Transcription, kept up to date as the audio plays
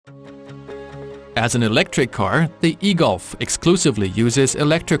As an electric car, the e-Golf exclusively uses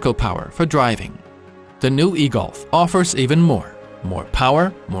electrical power for driving. The new e-Golf offers even more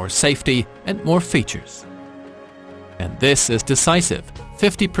power, more safety, and more features. And this is decisive: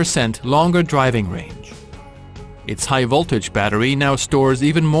 50% longer driving range. Its high-voltage battery now stores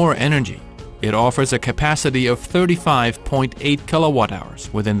even more energy. It offers a capacity of 35.8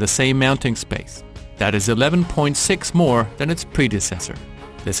 kilowatt-hours within the same mounting space. That is 11.6 more than its predecessor.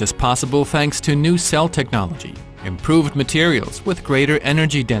 This is possible thanks to new cell technology, improved materials with greater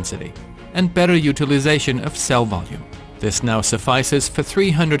energy density, and better utilization of cell volume. This now suffices for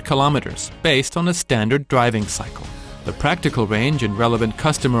 300 kilometers based on a standard driving cycle. The practical range in relevant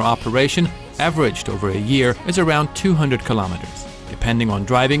customer operation averaged over a year is around 200 kilometers, depending on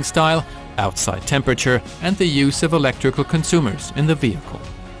driving style, outside temperature, and the use of electrical consumers in the vehicle.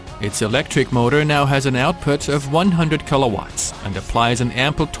 Its electric motor now has an output of 100 kilowatts and applies an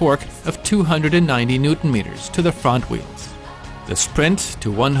ample torque of 290 Newton-meters to the front wheels. The sprint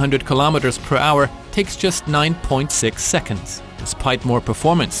to 100 kilometers per hour takes just 9.6 seconds. Despite more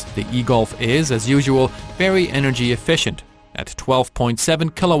performance, the e-Golf is, as usual, very energy efficient at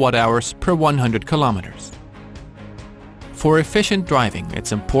 12.7 kilowatt-hours per 100 kilometers. For efficient driving,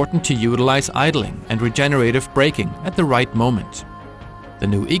 it's important to utilize idling and regenerative braking at the right moment. The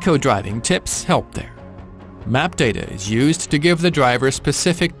new eco-driving tips help there. Map data is used to give the driver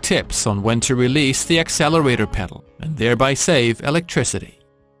specific tips on when to release the accelerator pedal and thereby save electricity.